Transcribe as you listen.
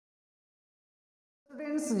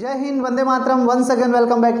Students, Jai Hind, Vande Mataram. Once again,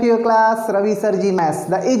 welcome back to your class, Ravi Sarji Maths,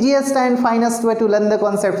 the easiest and finest way to learn the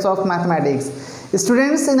concepts of mathematics.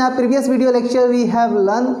 Students, in our previous video lecture, we have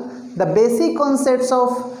learned the basic concepts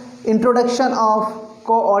of introduction of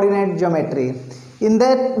coordinate geometry. In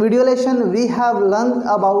that video lesson, we have learned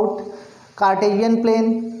about Cartesian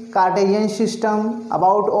plane, Cartesian system,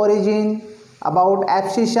 about origin, about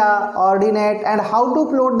abscissa, ordinate, and how to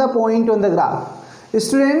plot the point on the graph.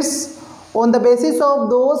 Students, on the basis of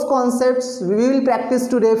those concepts, we will practice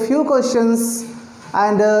today few questions,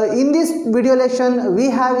 and in this video lesson we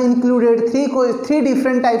have included three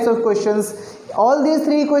different types of questions. All these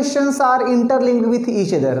three questions are interlinked with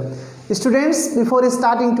each other. Students, before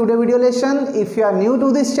starting today's video lesson, if you are new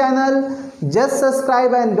to this channel, just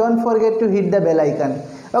subscribe and don't forget to hit the bell icon.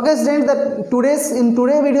 Okay students, in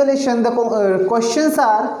today's video lesson the questions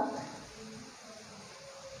are: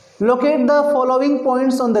 locate the following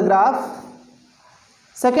points on the graph.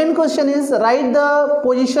 Second question is, write the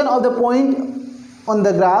position of the point on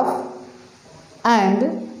the graph.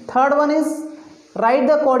 And third one is, write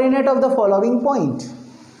the coordinate of the following point.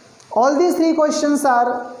 All these three questions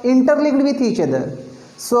are interlinked with each other.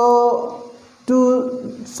 So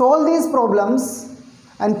to solve these problems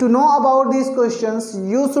and to know about these questions,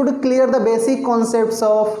 you should clear the basic concepts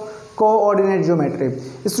of coordinate geometry.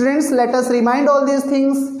 Students, let us remind all these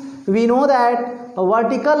things. We know that a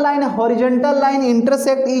vertical line, a horizontal line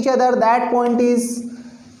intersect each other. That point is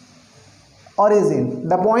origin.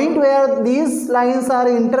 The point where these lines are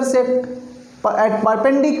intersect at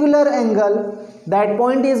perpendicular angle, that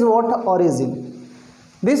point is what? Origin.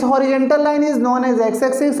 This horizontal line is known as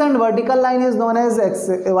x-axis and vertical line is known as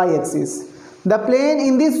y-axis. The plane,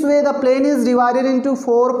 in this way the plane is divided into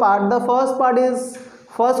four parts. The first part is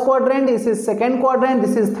first quadrant, this is second quadrant,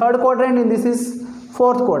 this is third quadrant, and this is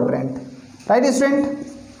fourth quadrant. Right, student?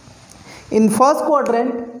 In first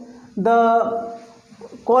quadrant, the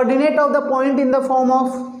coordinate of the point in the form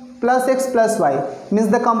of plus x plus y, means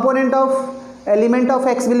the component of element of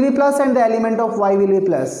x will be plus and the element of y will be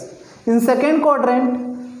plus. In second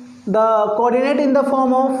quadrant, the coordinate in the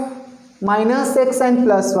form of minus x and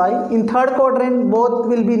plus y. In third quadrant, both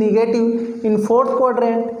will be negative. In fourth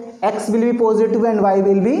quadrant, x will be positive and y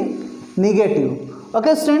will be negative.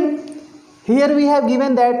 Okay, student? Here we have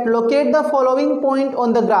given that locate the following point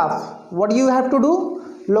on the graph. What you have to do?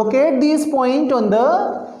 Locate this point on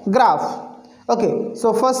the graph. Okay,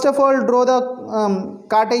 so first of all, draw the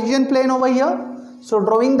Cartesian plane over here. So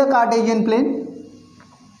drawing the Cartesian plane,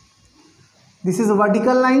 this is a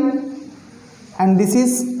vertical line and this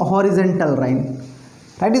is a horizontal line.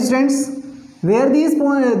 Right, students? Where these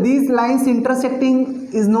lines intersecting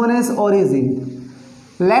is known as origin.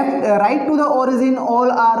 Right to the origin,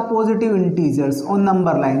 all are positive integers on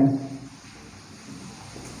number line.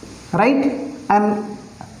 Right, and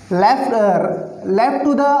left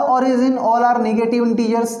to the origin, all are negative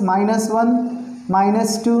integers. -1,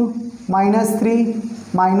 -2, -3,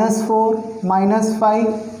 -4, -5,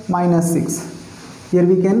 -6. Here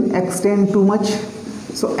we can extend too much.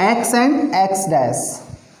 So x and x dash,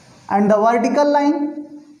 and the vertical line,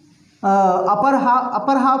 upper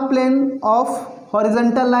half plane of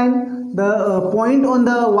horizontal line, the point on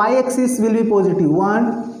the y-axis will be positive.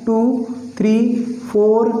 1, 2, 3,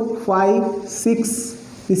 4, 5, 6.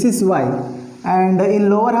 This is y. And in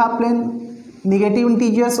lower half plane, negative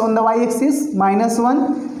integers on the y-axis: -1,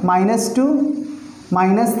 -2,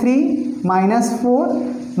 -3, -4,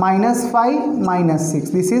 -5,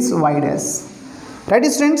 -6. This is y dash. Right,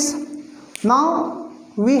 students? Now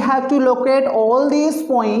we have to locate all these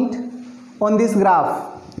points on this graph.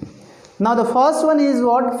 Now the first one is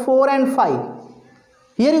what? 4 and 5.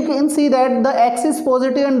 Here you can see that the x is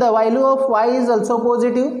positive and the value of y is also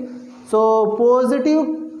positive. So positive,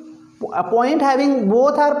 a point having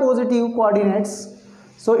both are positive coordinates,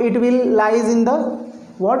 so it will lies in the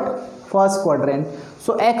what? First quadrant.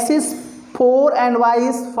 So x is 4 and y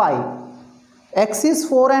is 5. X is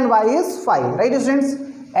 4 and y is 5. Right, students?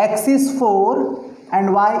 X is 4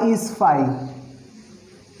 and y is 5.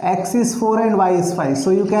 X is 4 and y is 5. So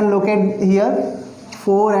you can locate here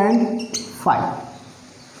 4 and 5.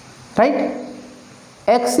 Right?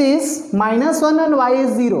 X is -1 and y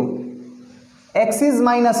is 0. X is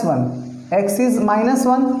 -1. X is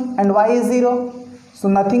 -1 and y is 0. So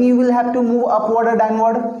nothing, you will have to move upward or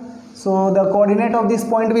downward. So the coordinate of this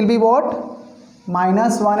point will be what?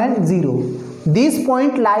 -1 and 0. This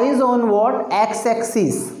point lies on what?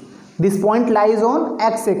 X-axis. This point lies on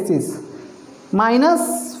x-axis.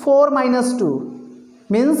 -4 -2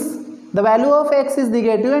 means the value of x is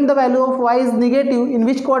negative and the value of y is negative. In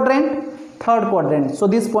which quadrant? third quadrant. So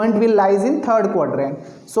this point will lies in third quadrant.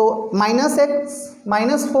 So minus x,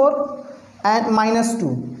 minus 4 and minus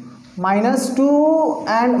 2. Minus 2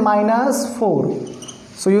 and minus 4.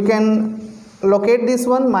 So you can locate this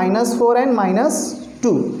one, minus 4 and minus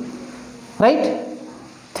 2. Right?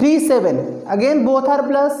 3, 7. Again both are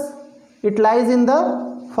plus. It lies in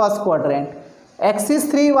the first quadrant. X is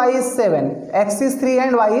 3, y is 7. X is 3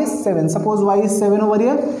 and y is 7. Suppose y is 7 over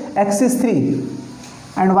here. X is 3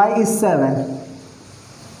 and y is 7.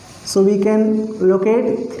 So we can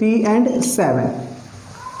locate 3 and 7.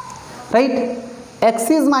 Right? X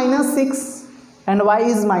is minus 6 and y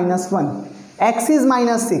is minus 1. X is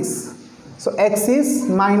minus 6. So x is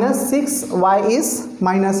minus 6, y is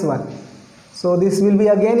minus 1. So this will be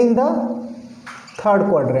again in the third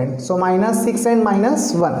quadrant. So minus 6 and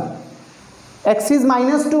minus 1. X is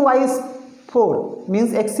minus 2, y is 4.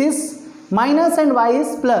 Means x is minus and y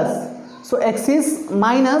is plus. So x is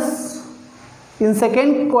minus in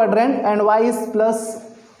second quadrant and y is plus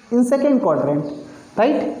in second quadrant.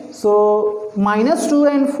 Right? So minus 2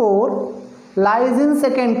 and 4 lies in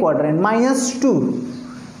second quadrant. Minus 2.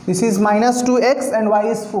 This is minus 2x and y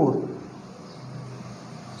is 4.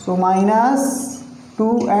 So minus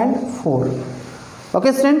 2 and 4.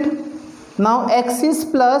 Okay, student? Now x is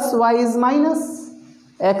plus, y is minus.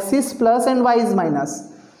 X is plus and y is minus.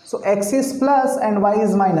 So x is plus and y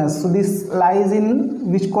is minus. So this lies in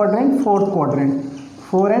which quadrant? Fourth quadrant.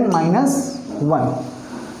 4 and minus 1.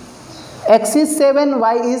 X is 7,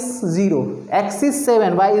 y is 0. X is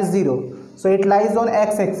 7, y is 0. So it lies on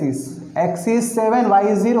x-axis. X is 7, y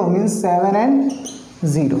is 0 means 7 and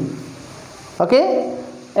 0. Okay?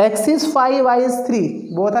 X is 5, y is 3.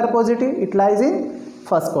 Both are positive. It lies in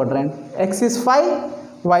first quadrant. X is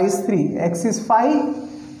 5, y is 3. X is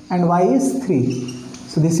 5 and y is 3.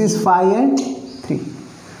 So this is 5 and 3.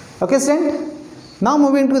 Okay, student? Now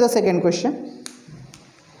moving to the second question.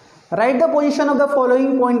 Write the position of the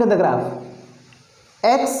following point on the graph.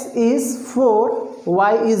 X is 4,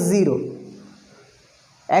 y is 0.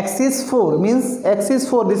 X is 4 means x is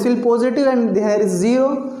 4. This will positive and there is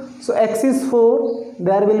 0. So x is 4.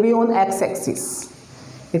 There will be on x-axis.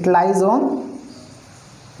 It lies on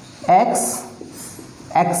x-axis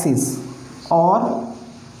or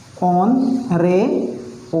on ray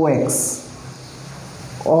OX.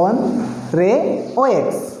 On ray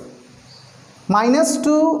OX. Minus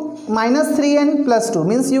 2, minus 3 and plus 2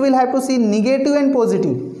 means you will have to see negative and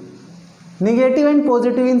positive. Negative and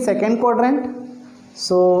positive in second quadrant.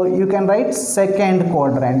 So you can write second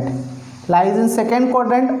quadrant. Lies in second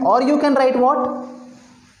quadrant, or you can write what?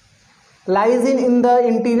 Lies in the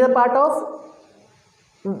interior part of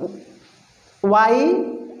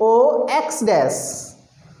YOX dash.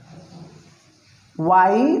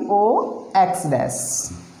 YOX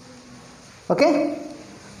dash. Okay?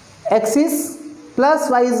 X is plus,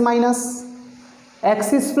 y is minus.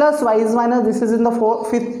 X is plus, y is minus. This is in the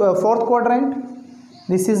fourth quadrant.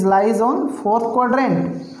 This is lies on fourth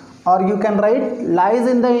quadrant. Or you can write lies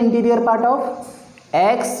in the interior part of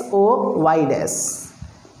XOY dash.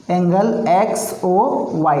 Angle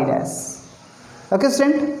XOY dash. Okay,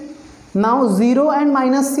 student? Now 0 and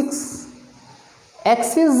minus 6.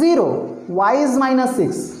 X is 0, y is minus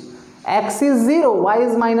 6. X is 0, y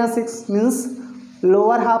is minus 6 means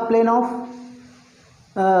lower half plane of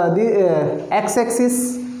the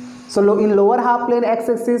x-axis. So in lower half plane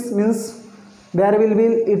x-axis means there will be,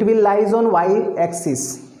 it will lies on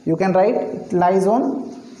y-axis. You can write it lies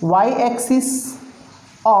on y-axis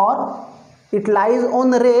or it lies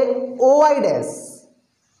on ray OY dash.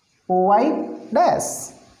 OY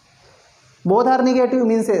dash. Both are negative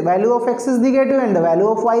means value of x is negative and the value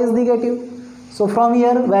of y is negative. So from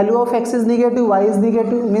here value of x is negative, y is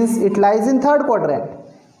negative means it lies in third quadrant.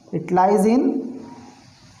 It lies in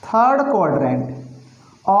third quadrant,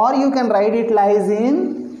 or you can write it lies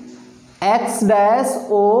in x dash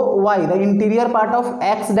OY. The interior part of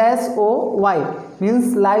x dash OY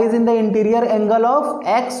means lies in the interior angle of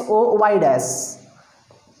XOY dash.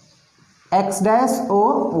 X dash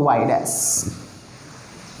OY dash.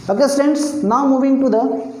 Okay, students, now moving to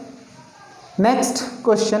the next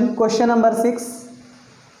question, question number 6.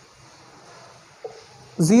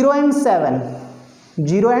 0 and 7.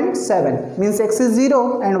 0 and 7 means x is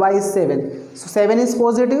 0 and y is 7. So 7 is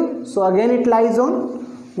positive. So again it lies on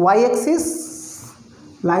y axis,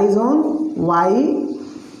 lies on y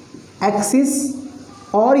axis,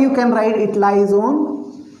 or you can write it lies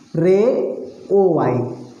on ray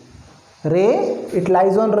OY. Ray, it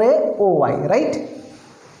lies on ray OY, right?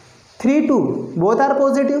 3, 2, both are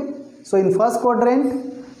positive. So in first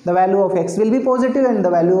quadrant, the value of x will be positive and the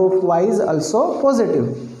value of y is also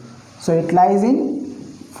positive. So it lies in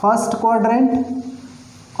first quadrant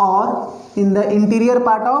or in the interior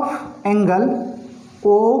part of angle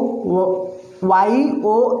YOX.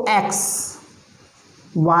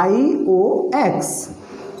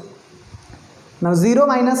 Now 0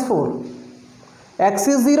 minus 4. X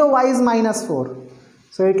is 0, y is minus 4.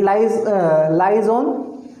 So it lies on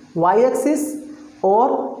y-axis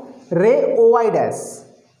or ray OY dash.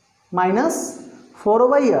 Minus 4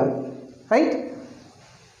 over here, right?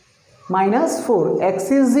 Minus 4.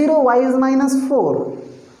 X is 0, y is minus 4.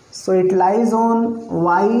 So it lies on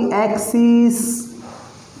y-axis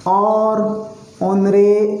or on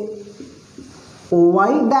ray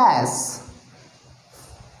OY dash.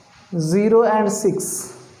 0 and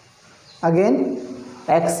 6. Again,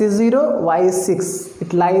 x is 0, y is 6.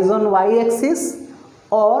 It lies on y-axis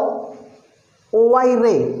or OY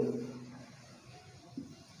ray.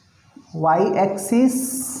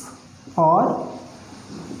 Y-axis or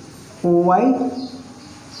OY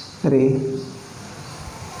ray.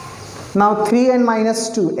 Now 3 and minus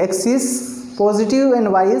 2. X is positive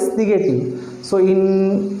and y is negative. So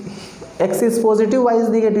in x is positive, y is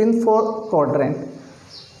negative in 4th quadrant.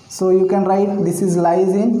 So you can write this is lies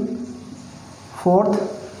in 4th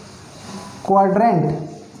quadrant,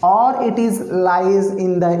 or it is lies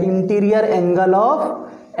in the interior angle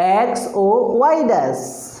of XOY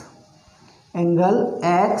dash. Angle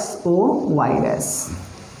XOY dash.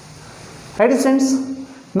 Right, students?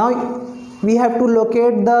 Now we have to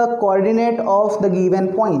locate the coordinate of the given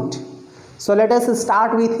point. So let us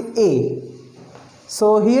start with A.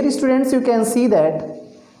 So here, students, you can see that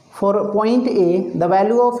for point A, the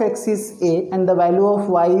value of x is A and the value of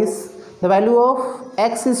y is, the value of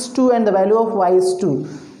x is 2 and the value of y is 2.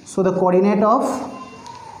 So the coordinate of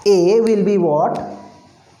A will be what?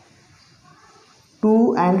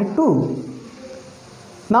 2 and 2.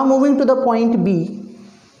 Now moving to the point B.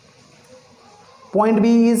 Point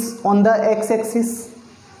B is on the x-axis.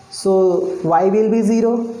 So y will be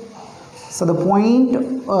 0. So the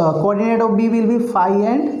point coordinate of B will be 5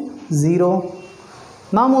 and 0.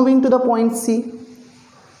 Now moving to the point C.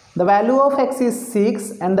 The value of x is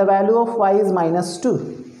 6 and the value of y is minus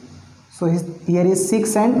 2. So here is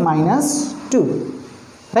 6 and minus 2.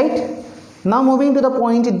 Right? Now moving to the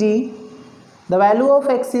point D. The value of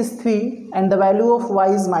x is 3 and the value of y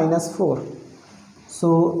is minus 4.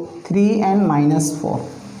 So 3 and minus 4.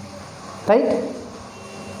 Right?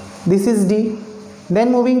 This is D.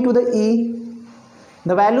 Then moving to the E.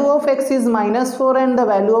 The value of x is minus 4 and the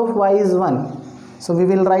value of y is 1. So we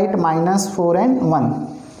will write minus 4 and 1.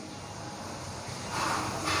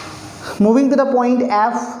 Moving to the point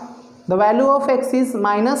F, the value of x is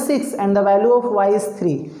minus 6 and the value of y is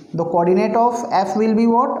 3. The coordinate of F will be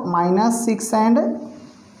what? Minus 6 and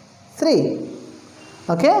 3.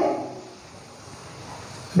 Okay.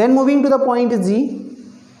 Then moving to the point G,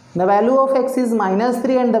 the value of x is minus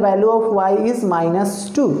 3 and the value of y is minus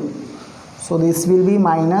 2. So this will be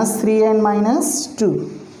minus 3 and minus 2.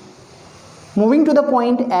 Moving to the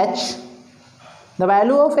point H, the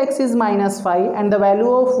value of x is minus 5 and the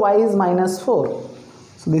value of y is minus 4.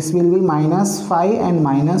 So this will be minus 5 and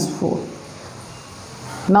minus 4.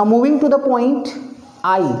 Now moving to the point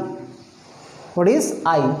I. What is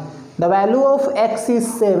I? The value of x is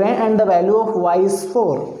 7 and the value of y is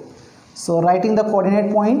 4. So writing the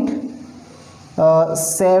coordinate point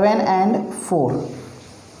 7 and 4.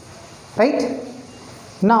 Right?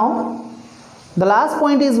 Now the last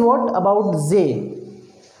point is what about Z?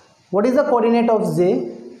 What is the coordinate of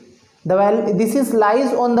Z? The value, this is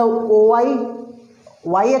lies on the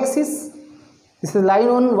y-axis. This is lying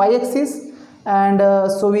on y-axis, and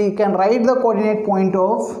so we can write the coordinate point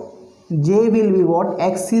of J will be what?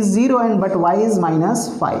 X is 0 and but y is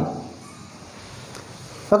minus 5.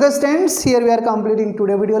 Okay, students, here we are completing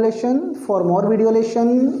today's video lesson. For more video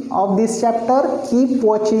lesson of this chapter, keep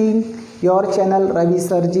watching your channel Ravi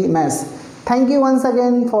Sir Ji Maths. Thank you once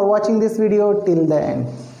again for watching this video till the end.